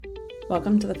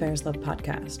Welcome to the Fair's Love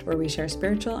podcast, where we share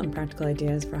spiritual and practical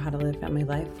ideas for how to live family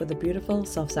life with a beautiful,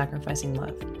 self-sacrificing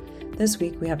love. This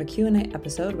week, we have a Q&A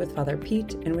episode with Father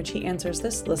Pete, in which he answers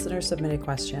this listener-submitted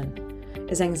question.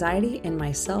 Is anxiety in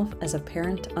myself as a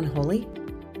parent unholy?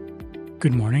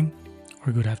 Good morning,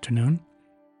 or good afternoon,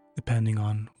 depending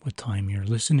on what time you're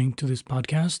listening to this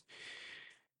podcast.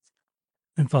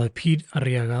 I'm Father Pete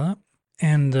Arriagada,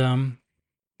 and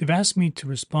they've asked me to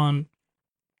respond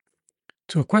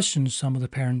to a question some of the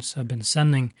parents have been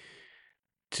sending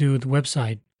to the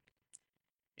website.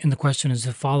 And the question is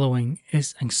the following: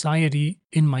 is anxiety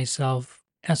in myself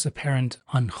as a parent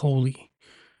unholy?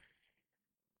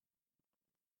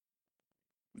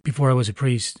 Before I was a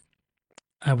priest,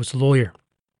 I was a lawyer.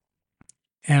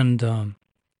 And in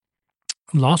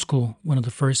law school, one of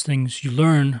the first things you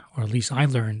learn, or at least I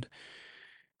learned,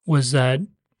 was that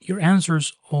your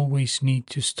answers always need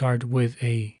to start with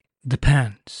a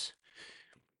depends,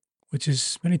 which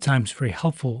is many times very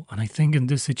helpful. And I think in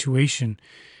this situation,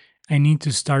 I need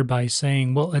to start by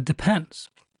saying, well, it depends.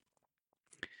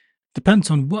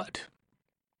 Depends on what?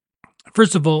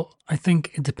 First of all, I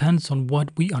think it depends on what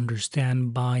we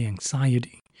understand by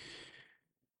anxiety.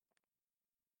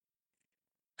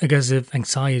 I guess if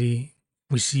anxiety,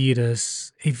 we see it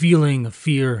as a feeling of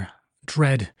fear,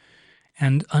 dread,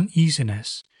 and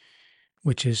uneasiness,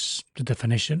 which is the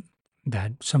definition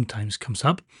that sometimes comes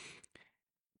up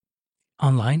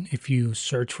online. If you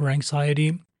search for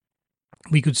anxiety,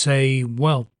 we could say,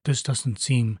 well, this doesn't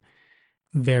seem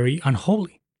very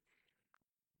unholy.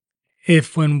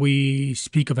 If when we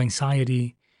speak of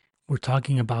anxiety, we're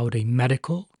talking about a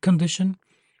medical condition,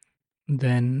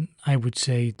 then I would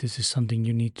say this is something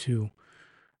you need to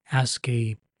ask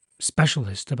a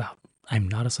specialist about. I'm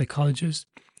not a psychologist.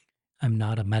 I'm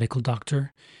not a medical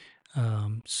doctor.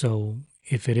 So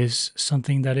if it is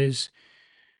something that is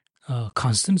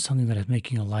constant, something that is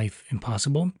making a life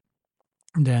impossible,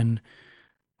 then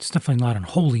it's definitely not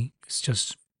unholy. It's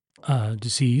just a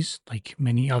disease like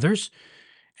many others.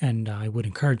 And I would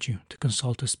encourage you to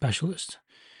consult a specialist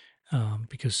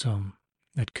because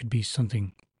that could be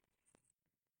something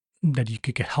that you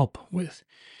could get help with.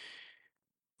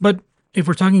 But if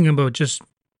we're talking about just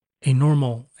a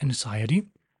normal anxiety,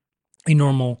 a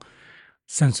normal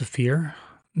sense of fear,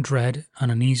 dread, and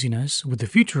uneasiness with the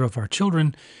future of our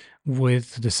children,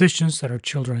 with the decisions that our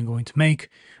children are going to make,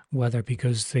 whether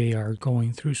because they are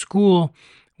going through school,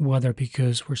 whether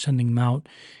because we're sending them out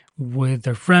with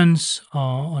their friends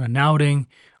on an outing,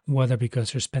 whether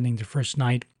because they're spending their first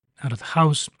night out of the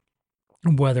house,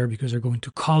 whether because they're going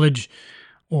to college,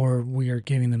 or we are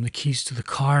giving them the keys to the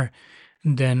car,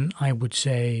 then I would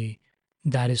say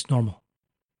that is normal.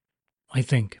 I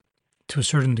think, to a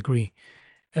certain degree.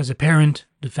 As a parent,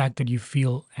 the fact that you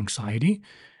feel anxiety,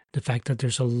 the fact that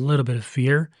there's a little bit of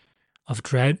fear, of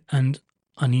dread and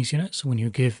uneasiness when you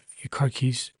give your car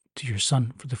keys to your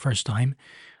son for the first time,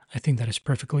 I think that is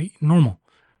perfectly normal.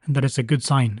 And that is a good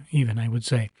sign, even, I would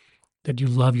say, that you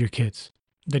love your kids,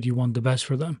 that you want the best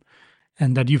for them,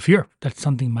 and that you fear that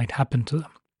something might happen to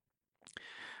them.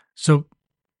 So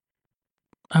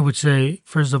I would say,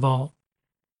 first of all,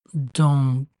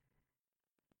 don't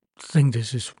think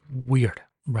this is weird,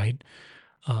 right?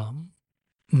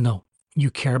 No, you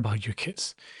care about your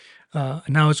kids.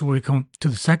 Now is where we come to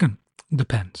the second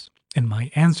depends in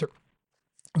my answer.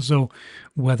 So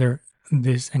whether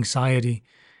this anxiety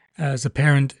as a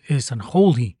parent is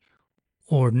unholy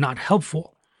or not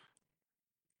helpful,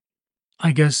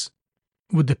 I guess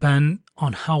would depend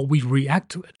on how we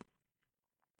react to it.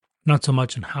 Not so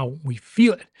much on how we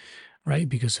feel it, right?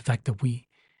 Because the fact that we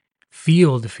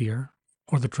feel the fear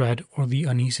or the dread or the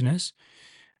uneasiness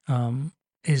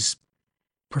is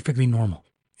perfectly normal.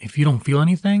 If you don't feel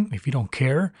anything, if you don't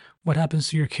care what happens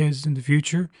to your kids in the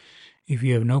future, if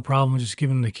you have no problem just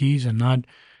giving them the keys and not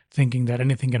thinking that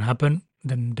anything can happen,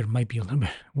 then there might be a little bit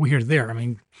weird there. I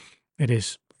mean, it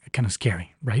is kind of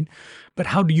scary, right? But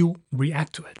how do you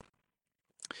react to it?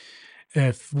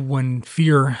 If when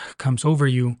fear comes over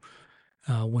you,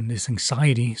 when this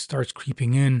anxiety starts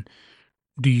creeping in,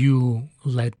 do you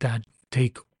let that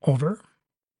take over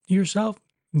yourself?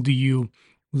 Do you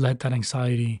let that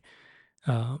anxiety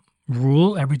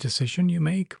rule every decision you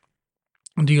make?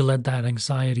 Do you let that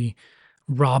anxiety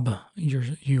rob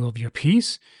you of your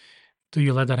peace? Do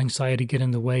you let that anxiety get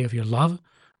in the way of your love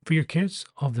for your kids,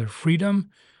 of their freedom,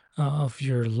 of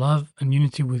your love and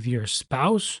unity with your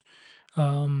spouse?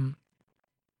 That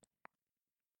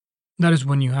is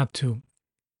when you have to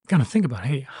kind of think about,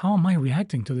 hey, how am I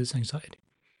reacting to this anxiety?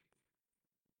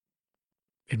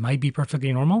 It might be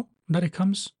perfectly normal that it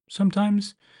comes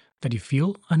sometimes, that you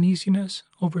feel uneasiness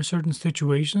over certain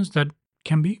situations that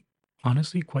can be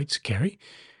honestly quite scary.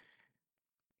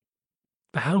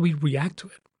 But how do we react to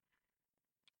it?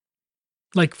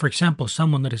 Like, for example,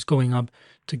 someone that is going up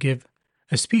to give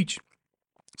a speech,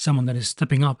 someone that is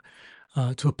stepping up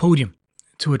to a podium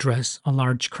to address a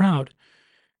large crowd,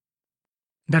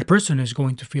 that person is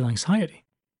going to feel anxiety.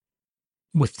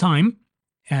 With time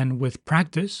and with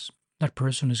practice, that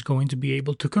person is going to be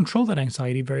able to control that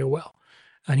anxiety very well.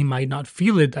 And he might not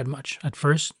feel it that much. At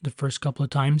first, the first couple of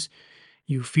times,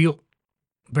 you feel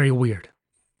very weird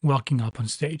walking up on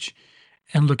stage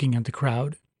and looking at the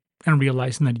crowd and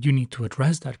realizing that you need to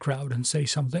address that crowd and say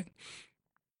something.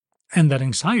 And that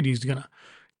anxiety is going to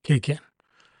kick in.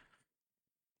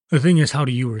 The thing is, how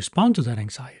do you respond to that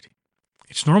anxiety?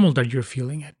 It's normal that you're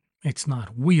feeling it. It's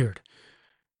not weird.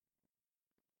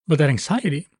 But that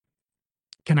anxiety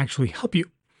can actually help you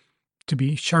to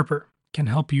be sharper, can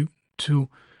help you to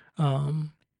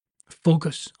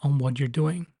focus on what you're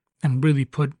doing and really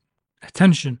put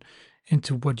attention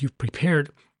into what you've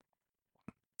prepared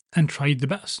and try the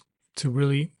best to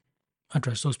really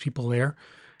address those people there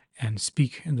and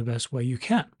speak in the best way you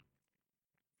can.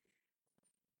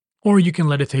 Or you can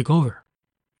let it take over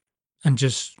and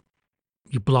just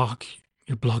you're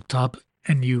blocked up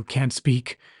and you can't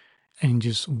speak and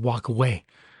just walk away,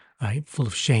 right? Full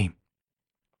of shame.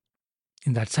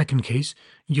 In that second case,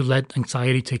 you let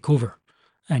anxiety take over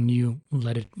and you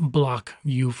let it block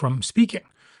you from speaking.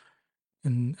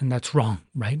 And that's wrong,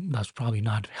 right? That's probably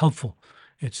not helpful.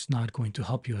 It's not going to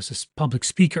help you as a public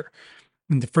speaker.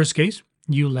 In the first case,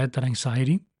 you let that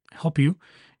anxiety help you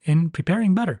in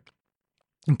preparing better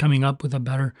and coming up with a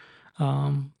better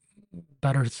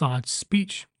thought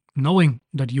speech, knowing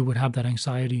that you would have that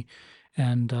anxiety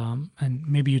and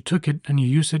maybe you took it and you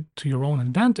use it to your own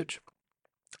advantage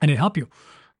and it helped you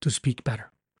to speak better.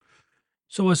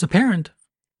 So as a parent,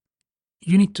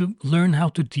 you need to learn how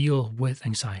to deal with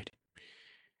anxiety.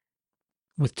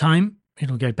 With time,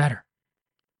 it'll get better.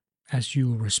 As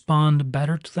you respond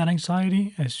better to that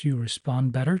anxiety, as you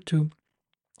respond better to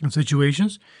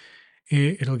situations,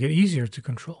 it'll get easier to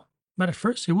control. But at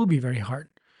first, it will be very hard.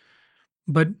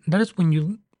 But that is when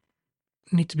you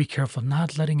need to be careful,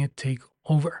 not letting it take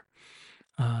over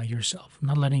yourself,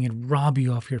 not letting it rob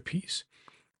you of your peace,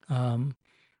 and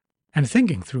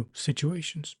thinking through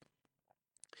situations.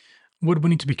 What we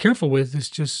need to be careful with is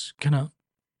just kind of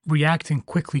reacting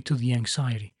quickly to the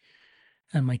anxiety.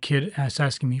 And my kid is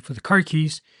asking me for the car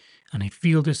keys, and I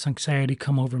feel this anxiety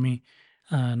come over me,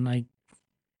 and I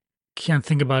can't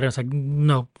think about it. It's like,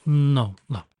 no,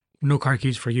 no car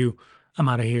keys for you. I'm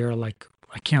out of here. Like,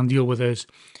 I can't deal with this.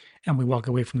 And we walk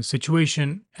away from the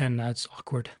situation, and that's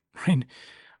awkward, right?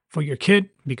 For your kid,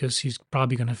 because he's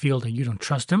probably going to feel that you don't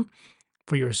trust him.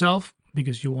 For yourself,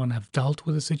 because you won't have dealt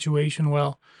with the situation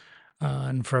well.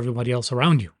 And for everybody else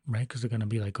around you, right? Because they're going to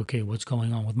be like, okay, what's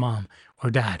going on with mom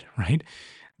or dad, right?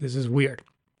 This is weird.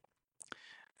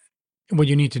 What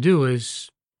you need to do is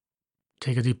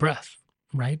take a deep breath,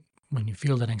 right? When you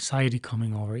feel that anxiety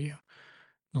coming over you,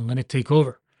 don't let it take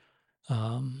over.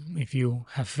 If you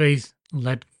have faith,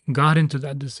 let God into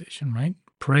that decision, right?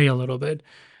 Pray a little bit,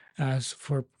 ask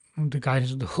for the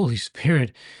guidance of the Holy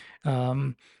Spirit.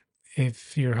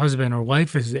 If your husband or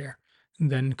wife is there,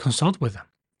 then consult with them.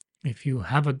 If you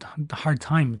have a hard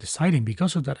time deciding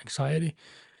because of that anxiety,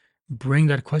 bring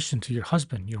that question to your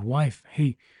husband, your wife.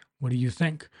 Hey, what do you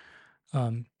think?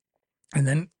 And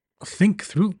then think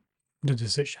through the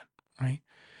decision, right?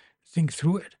 Think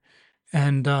through it,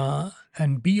 and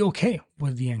be okay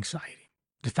with the anxiety.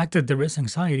 The fact that there is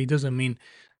anxiety doesn't mean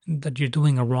that you're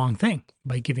doing a wrong thing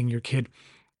by giving your kid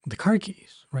the car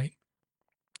keys, right?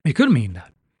 It could mean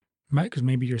that, right? Because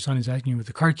maybe your son is asking you with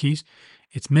the car keys.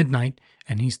 It's midnight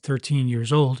and he's 13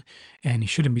 years old and he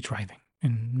shouldn't be driving.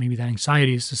 And maybe that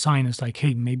anxiety is a sign. It's like,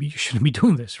 hey, maybe you shouldn't be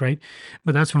doing this, right?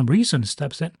 But that's when reason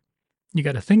steps in. You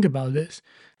got to think about this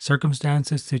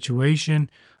circumstances, situation,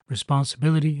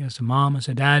 responsibility as a mom, as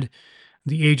a dad,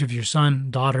 the age of your son,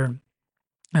 daughter,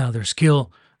 their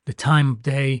skill, the time of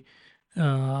day,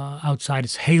 outside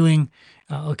is hailing.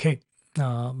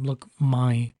 Look,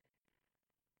 my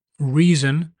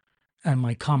reason and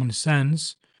my common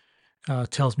sense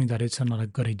tells me that it's not a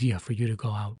good idea for you to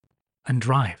go out and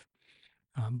drive,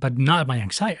 but not my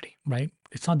anxiety, right?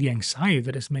 It's not the anxiety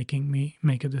that is making me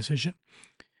make a decision,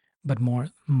 but more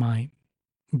my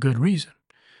good reason.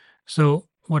 So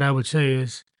what I would say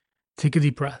is take a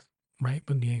deep breath, right?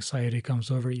 When the anxiety comes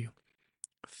over you,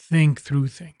 think through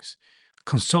things,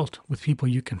 consult with people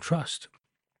you can trust,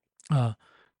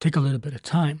 take a little bit of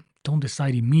time. Don't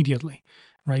decide immediately,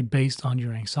 right? Based on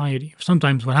your anxiety.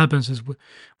 Sometimes what happens is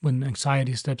when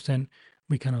anxiety steps in,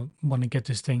 we kind of want to get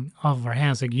this thing off of our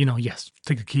hands. Like, yes,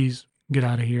 take the keys, get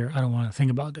out of here. I don't want to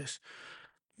think about this.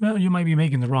 Well, you might be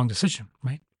making the wrong decision,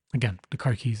 right? Again, the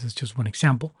car keys is just one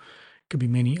example. Could be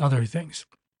many other things.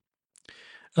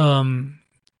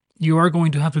 You are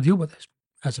going to have to deal with this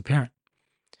as a parent.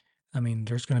 I mean,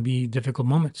 there's going to be difficult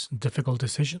moments, difficult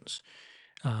decisions,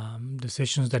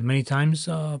 decisions that many times,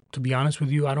 to be honest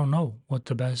with you, I don't know what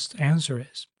the best answer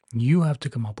is. You have to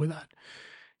come up with that.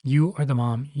 You are the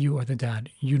mom, you are the dad,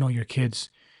 you know your kids,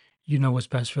 you know what's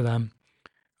best for them.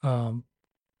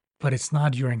 But it's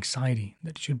not your anxiety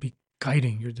that should be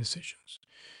guiding your decisions.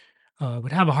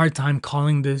 Would have a hard time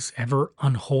calling this ever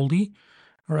unholy,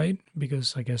 right?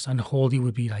 Because I guess unholy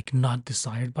would be like not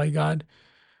desired by God.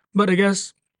 But I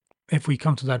guess if we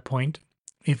come to that point,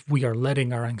 if we are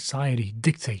letting our anxiety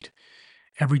dictate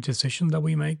every decision that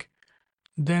we make,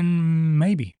 then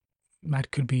maybe that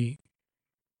could be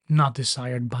not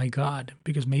desired by God,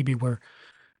 because maybe we're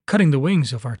cutting the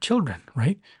wings of our children,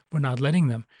 right? We're not letting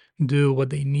them do what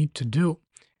they need to do,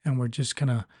 and we're just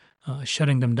kind of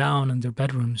shutting them down in their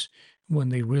bedrooms when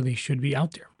they really should be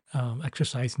out there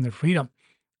exercising their freedom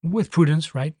with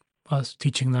prudence, right? Us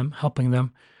teaching them, helping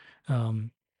them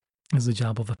is the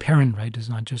job of a parent, right? It's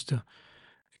not just to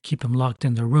keep them locked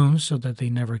in their rooms so that they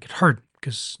never get hurt,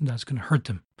 because that's going to hurt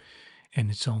them in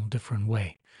its own different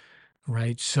way,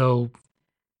 right? So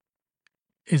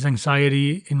is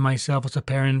anxiety in myself as a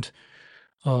parent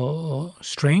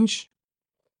strange?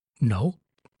 No.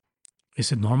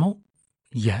 Is it normal?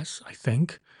 Yes, I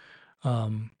think.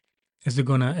 Is it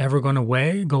ever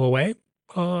gonna go away?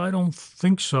 I don't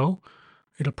think so.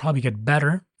 It'll probably get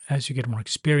better as you get more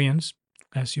experience,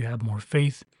 as you have more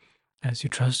faith, as you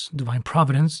trust divine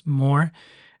providence more,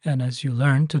 and as you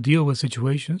learn to deal with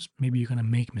situations. Maybe you're gonna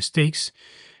make mistakes,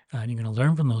 and you're gonna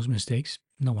learn from those mistakes.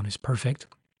 No one is perfect.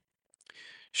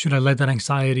 Should I let that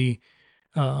anxiety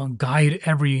guide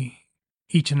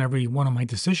each and every one of my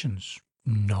decisions?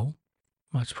 No,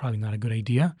 that's probably not a good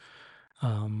idea.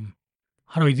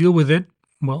 How do I deal with it?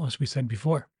 Well, as we said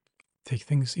before, take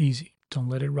things easy. Don't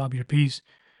let it rob your peace.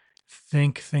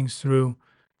 Think things through.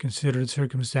 Consider the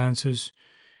circumstances.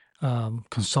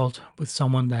 Consult with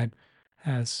someone that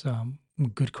has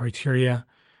good criteria,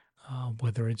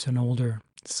 whether it's an older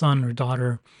son or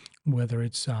daughter, whether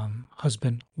it's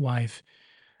husband, wife,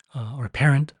 or a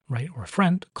parent, right? Or a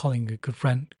friend. Calling a good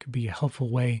friend could be a helpful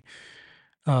way.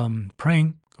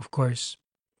 Praying, of course,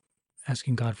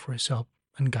 asking God for his help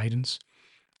and guidance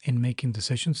in making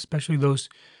decisions, especially those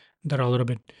that are a little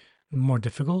bit more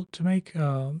difficult to make.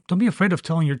 Don't be afraid of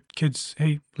telling your kids,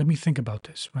 hey, let me think about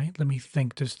this, right? Let me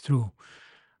think this through.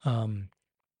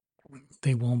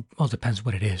 They won't, well, it depends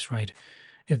what it is, right?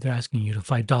 If they're asking you to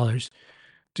 $5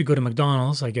 to go to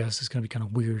McDonald's, I guess it's going to be kind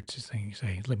of weird to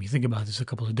say, let me think about this a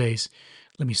couple of days.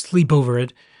 Let me sleep over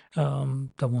it.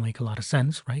 That won't make a lot of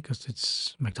sense, right? Because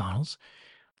it's McDonald's.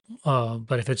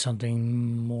 But if it's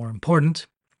something more important,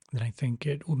 then I think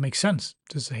it would make sense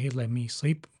to say, hey, let me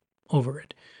sleep over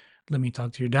it. Let me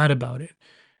talk to your dad about it.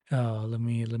 Let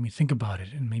me think about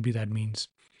it. And maybe that means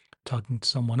talking to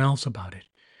someone else about it.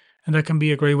 And that can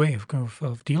be a great way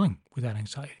of dealing with that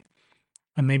anxiety.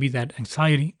 And maybe that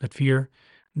anxiety, that fear,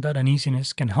 that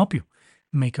uneasiness can help you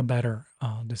make a better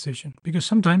decision. Because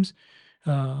sometimes,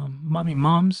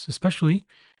 moms especially,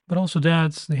 but also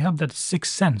dads, they have that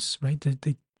sixth sense, right?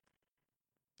 They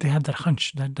have that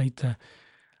hunch that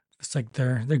it's like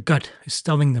their gut is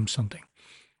telling them something,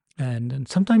 and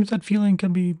sometimes that feeling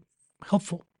can be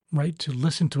helpful, right? To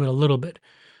listen to it a little bit,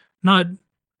 not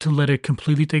to let it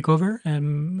completely take over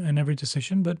and every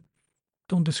decision, but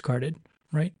don't discard it,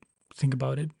 right? Think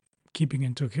about it, take it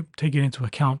into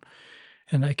account,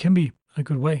 and that can be a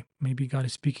good way. Maybe God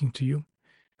is speaking to you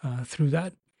through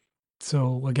that.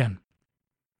 So again,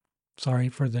 sorry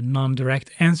for the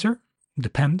non-direct answer.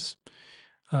 Depends.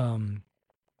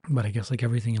 But I guess like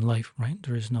everything in life, right?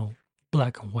 There is no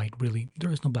black and white, really.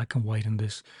 There is no black and white in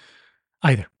this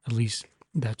either. At least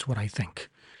that's what I think.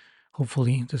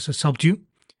 Hopefully this has helped you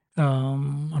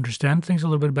understand things a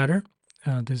little bit better.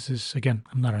 This is, again,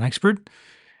 I'm not an expert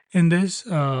in this,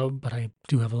 but I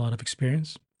do have a lot of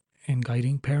experience in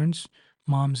guiding parents,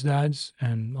 moms, dads,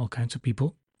 and all kinds of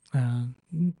people,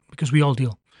 because we all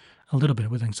deal a little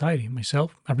bit with anxiety,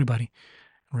 myself, everybody,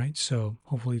 right? So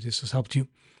hopefully this has helped you.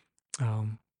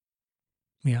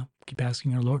 Keep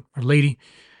asking our Lord, our Lady,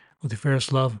 with the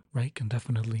fairest love, right, can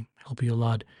definitely help you a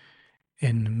lot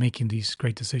in making these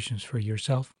great decisions for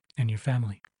yourself and your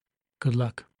family. Good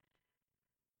luck.